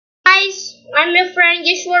I'm your friend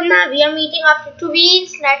Yeshwarma. We are meeting after 2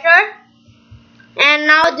 weeks later. And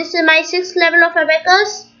now this is my 6th level of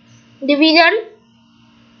abacus division.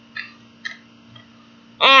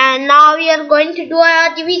 And now we are going to do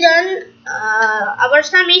a division. Our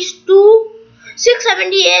sum is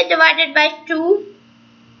 678 divided by 2.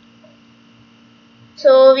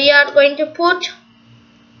 So we are going to put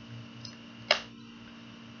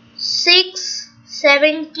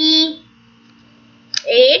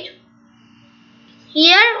 678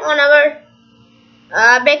 here on our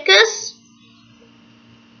abacus.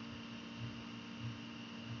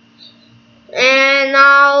 And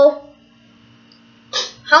now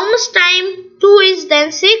how much time 2 is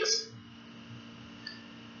then 6?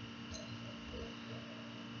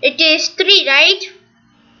 It is 3, right?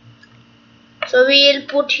 So we will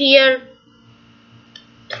put here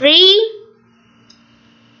 3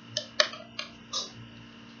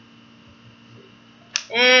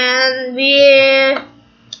 and we'll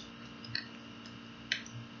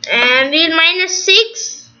minus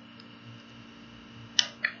 6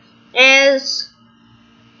 as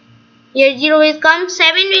here 0 will come,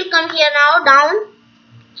 7 will come here now, down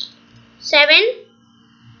 7.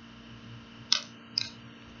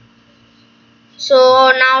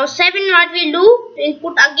 So now 7 what we'll do, we'll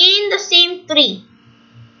put again the same 3.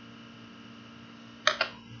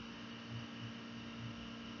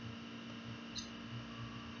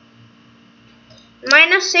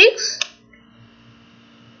 Minus 6.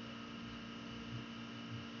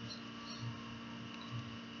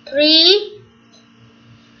 Three,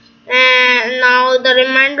 and now the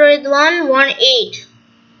remainder is 1, 1, 8.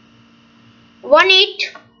 1,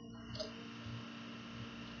 8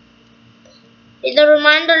 is the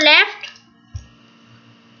remainder left,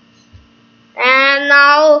 and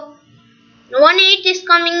now 1, 8 is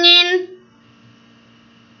coming in.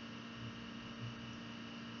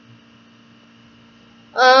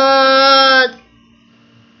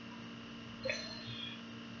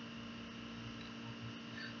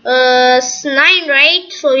 It's 9,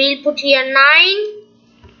 right? So we'll put here 9,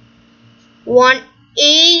 1,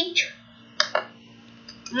 8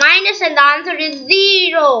 minus, and the answer is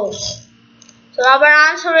 0. So our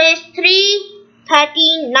answer is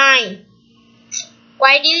 339.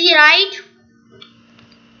 Quite easy, right?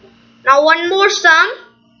 Now one more sum.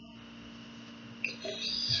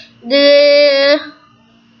 The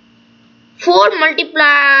 4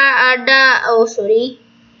 multiply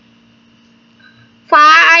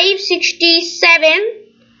 567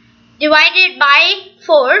 divided by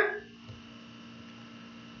 4,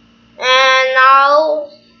 and now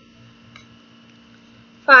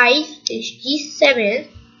 567.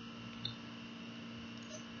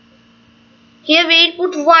 Here we will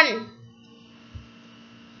put 1.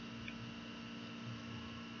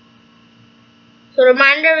 So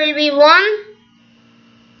remainder will be 1,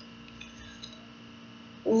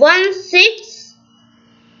 1, 6.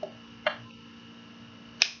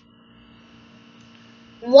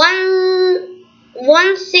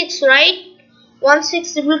 1, 6, right? 1,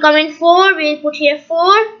 6 will come in 4. We will put here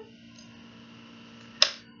 4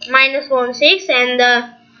 minus 1, 6, and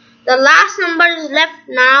the last number is left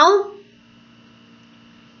now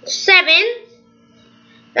 7.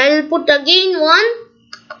 Then we'll put again 1,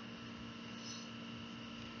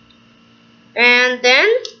 and then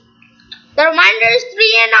the remainder is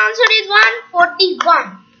 3, and answer is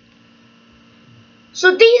 141.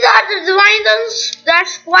 So these are the divisions.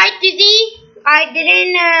 That's quite easy. I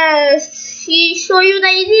didn't show you the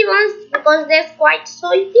easy ones because they're quite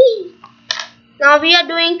so easy. Now we are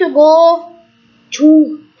going to go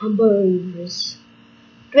 2 numbers.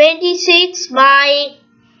 26 by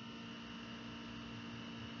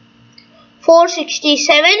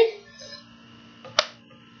 467.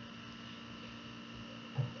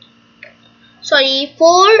 Sorry,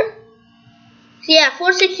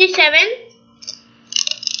 467.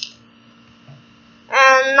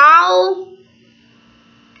 And now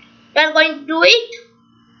we are going to do it.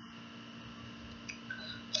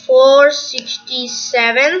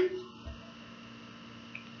 467.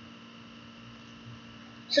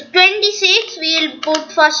 So 26 we will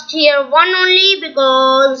put first here 1 only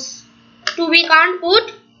because 2 we can't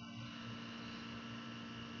put.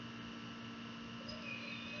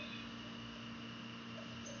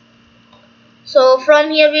 So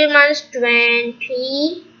from here we will minus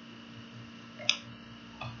 20.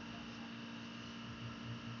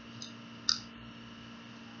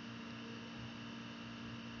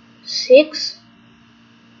 6.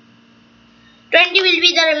 20 will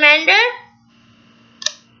be the remainder.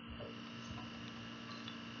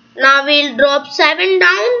 Now we'll drop 7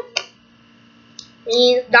 down.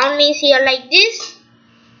 Down means here like this.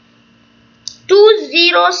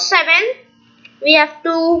 207 we have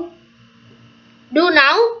to do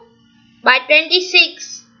now. By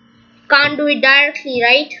 26 can't do it directly,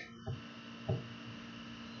 right?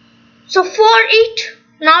 So for it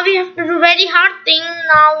now we have to do very hard thing.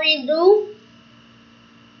 Now we do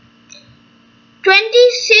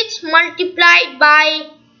 26 multiplied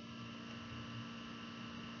by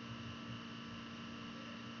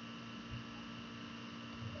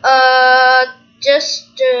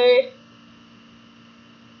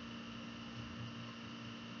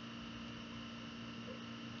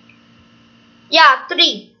yeah,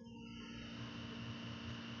 3.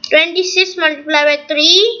 26 multiplied by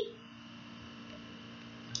 3.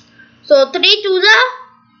 So 3 to the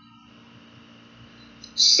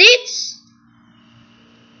 6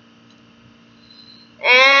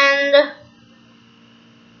 and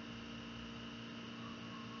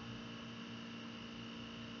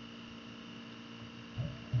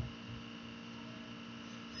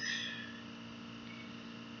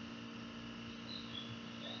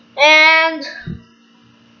and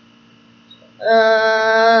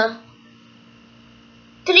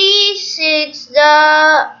 3 6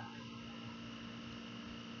 the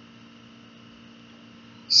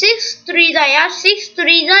 6 3 the, yeah, 6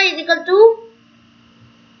 3 the is equal to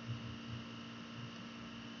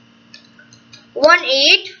 1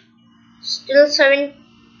 8, still 7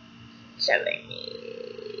 7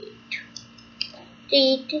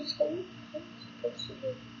 8 8 7.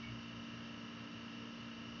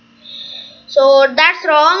 So that's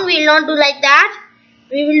wrong. We will not do like that.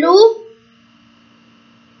 We will do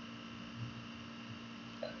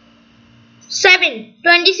 7.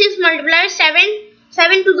 26 multiplied by 7.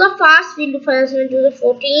 7 to the first. We will do 7 to the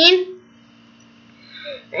 14.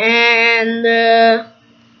 And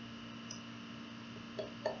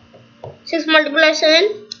 6 multiplied by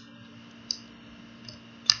 7.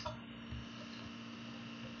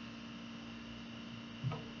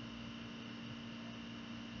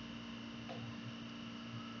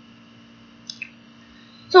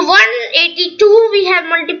 So 182 we have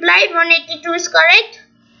multiplied. 182 is correct.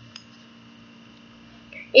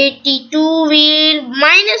 82 will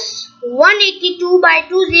minus 182 by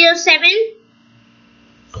 207.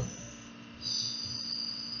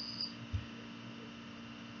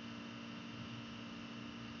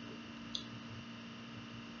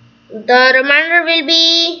 The remainder will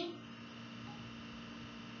be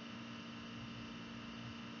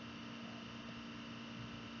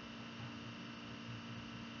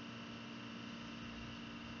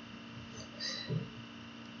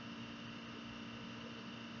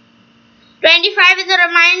 25 is the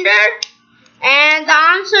remainder, and the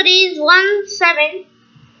answer is 17.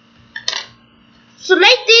 So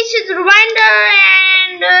like this is the remainder,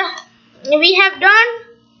 and we have done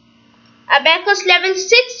abacus level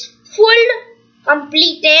 6 full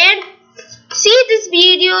completed. See this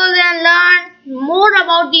videos and learn more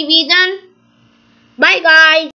about division. Bye guys.